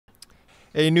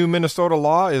A new Minnesota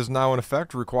law is now in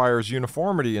effect, requires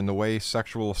uniformity in the way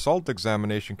sexual assault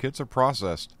examination kits are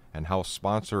processed. And House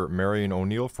sponsor Marion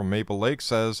O'Neill from Maple Lake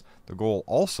says the goal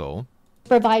also to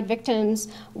provide victims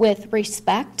with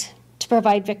respect, to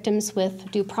provide victims with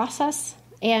due process,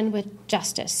 and with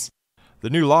justice. The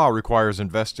new law requires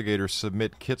investigators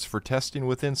submit kits for testing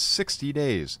within 60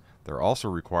 days. They're also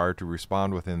required to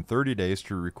respond within 30 days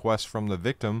to requests from the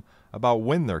victim about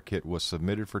when their kit was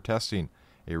submitted for testing.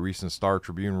 A recent Star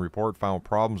Tribune report found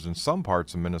problems in some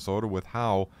parts of Minnesota with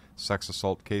how sex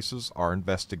assault cases are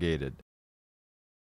investigated.